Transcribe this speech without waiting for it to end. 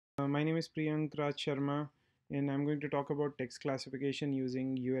My name is Priyank Raj Sharma, and I'm going to talk about text classification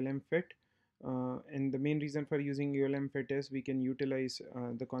using ULMFIT. And the main reason for using ULMFIT is we can utilize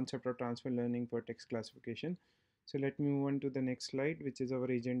the concept of transfer learning for text classification. So let me move on to the next slide, which is our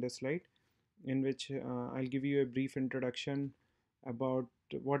agenda slide, in which I'll give you a brief introduction about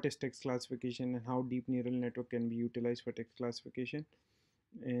what is text classification and how deep neural network can be utilized for text classification.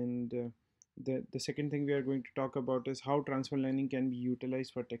 And the second thing we are going to talk about is how transfer learning can be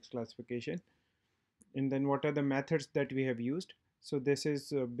utilized for text classification, and then what are the methods that we have used. So this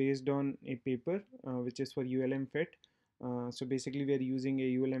is based on a paper which is for ULMFIT. So basically we are using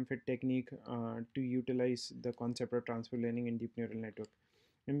a ULMFIT technique to utilize the concept of transfer learning in deep neural network,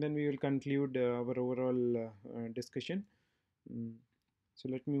 and then we will conclude our overall discussion. Mm. So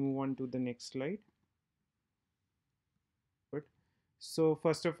let me move on to the next slide. Good. So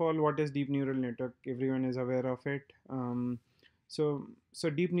first of all, what is deep neural network? Everyone is aware of it. So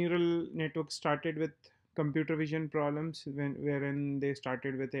deep neural network started with computer vision problems wherein they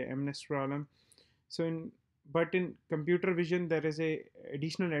started with a MNIST problem. So in computer vision, there is a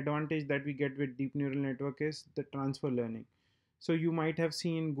additional advantage that we get with deep neural network is the transfer learning. So you might have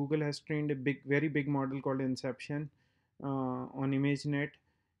seen Google has trained a very big model called Inception on ImageNet,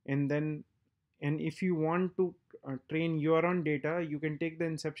 and then if you want to train your own data, you can take the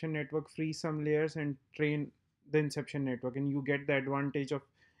Inception network, freeze some layers, and train the Inception network, and you get the advantage of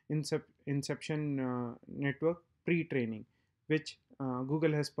Inception network pre-training, which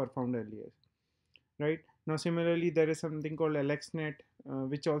Google has performed earlier. Right now, similarly, there is something called LXNet,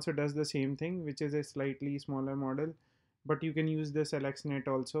 which also does the same thing, which is a slightly smaller model, but you can use this LXNet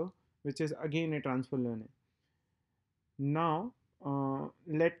also, which is again a transfer learning. Now,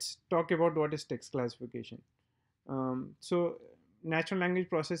 let's talk about what is text classification. So natural language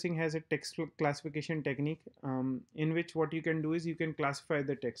processing has a text classification technique in which what you can do is you can classify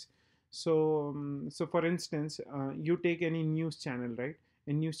the text. So for instance, you take any news channel, right?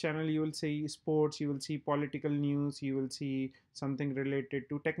 In news channel, you will see sports, you will see political news, you will see something related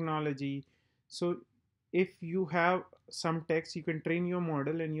to technology. So if you have some text, you can train your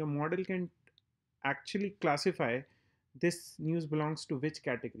model, and your model can actually classify this news belongs to which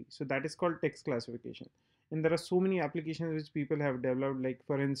category. So that is called text classification. And there are so many applications which people have developed, like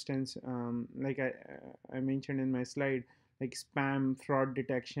for instance, like I mentioned in my slide, like spam, fraud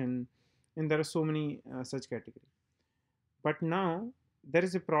detection, and there are so many such categories. But now there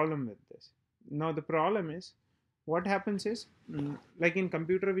is a problem with this. Now the problem is, what happens is, like in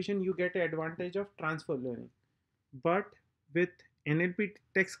computer vision, you get an advantage of transfer learning, but with NLP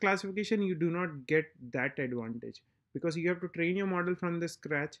text classification, you do not get that advantage, because you have to train your model from the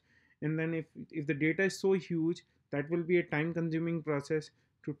scratch, and then if the data is so huge, that will be a time consuming process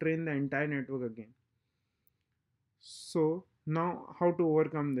to train the entire network again. So now how to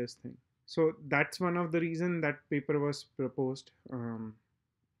overcome this thing? So that's one of the reason that paper was proposed.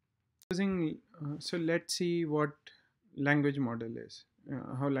 So let's see what language model is,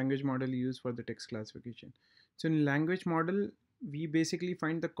 how language model is used for the text classification. So in language model, we basically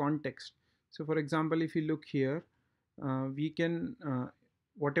find the context. So for example, if you look here, we can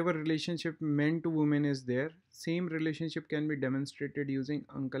whatever relationship men to women is there, same relationship can be demonstrated using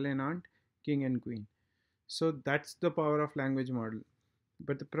uncle and aunt, king and queen. So that's the power of language model.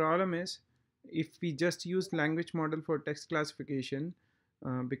 But the problem is, if we just use language model for text classification,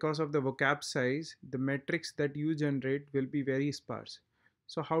 because of the vocab size, the metrics that you generate will be very sparse.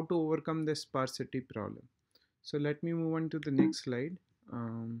 So how to overcome this sparsity problem? So let me move on to the next slide,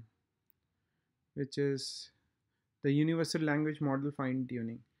 which is the universal language model fine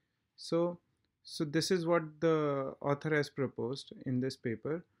tuning. So this is what the author has proposed in this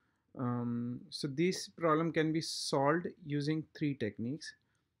paper. So this problem can be solved using three techniques.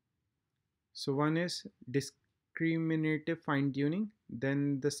 So one is discriminative fine tuning,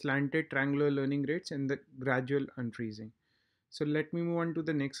 then the slanted triangular learning rates, and the gradual unfreezing. So let me move on to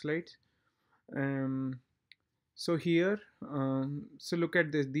the next slide. So here, so look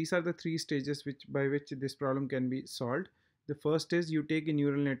at this. These are the three stages by which this problem can be solved. The first is you take a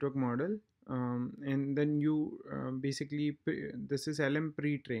neural network model, and then you basically, this is LM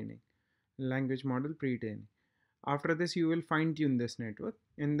pre-training, language model pre-training. After this, you will fine tune this network,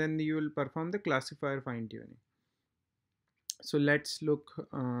 and then you will perform the classifier fine tuning. So let's look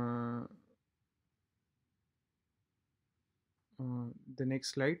the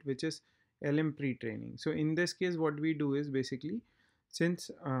next slide, which is LM pre-training. So in this case, what we do is basically,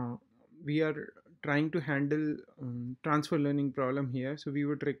 since we are trying to handle transfer learning problem here, so we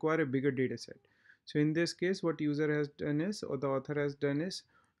would require a bigger data set. So in this case, what user has done is, or the author has done is,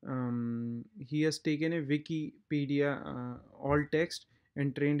 he has taken a Wikipedia alt text,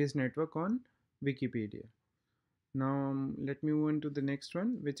 and trained his network on Wikipedia. Now let me move on to the next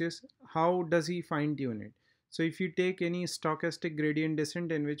one, which is how does he fine tune it. So if you take any stochastic gradient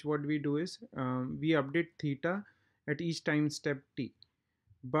descent, in which what we do is we update theta at each time step t.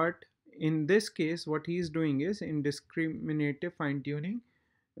 But in this case, what he is doing is in discriminative fine tuning,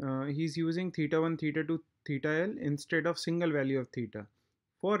 he's using theta 1, theta 2, theta l instead of single value of theta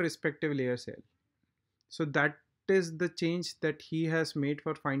for respective layer cell. So that is the change that he has made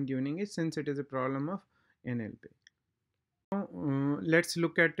for fine tuning it, since it is a problem of NLP. Now let's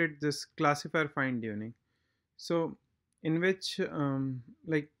look at it, this classifier fine tuning. So in which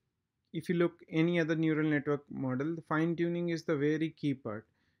like if you look any other neural network model, the fine tuning is the very key part.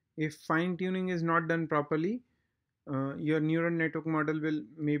 If fine tuning is not done properly, your neural network model will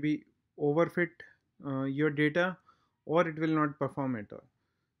maybe overfit your data, or it will not perform at all.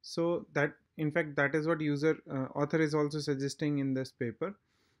 So that, in fact, that is what user author is also suggesting in this paper.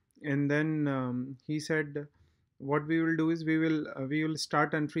 And then he said what we will do is we will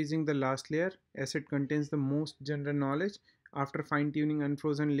start unfreezing the last layer as it contains the most general knowledge. After fine tuning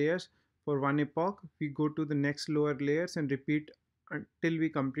unfrozen layers for one epoch, we go to the next lower layers and repeat until we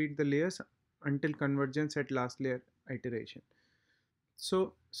complete the layers until convergence at last layer iteration.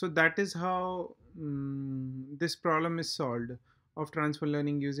 So that is how this problem is solved of transfer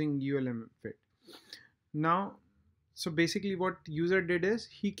learning using ULMFIT. Now, so basically what user did is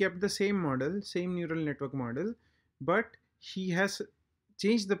he kept the same model, same neural network model, but he has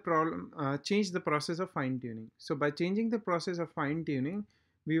changed the changed the process of fine tuning. So by changing the process of fine tuning,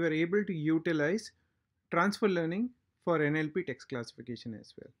 we were able to utilize transfer learning for NLP text classification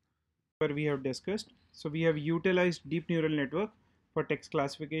as well. Where we have discussed, so we have utilized deep neural network for text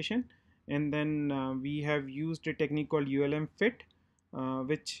classification, and then we have used a technique called ULMFIT,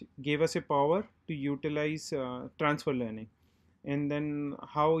 which gave us a power to utilize transfer learning. And then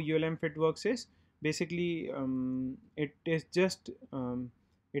how ULMFIT works is basically it is just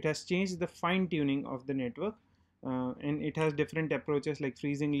it has changed the fine tuning of the network, and it has different approaches like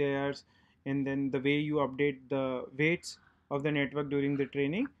freezing layers, and then the way you update the weights of the network during the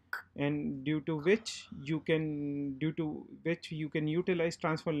training, and due to which you can utilize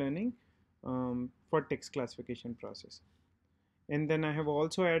transfer learning for text classification process. And then I have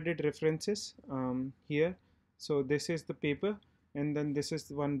also added references here. So this is the paper, and then this is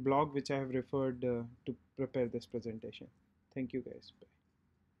one blog which I have referred to prepare this presentation. Thank you guys. Bye.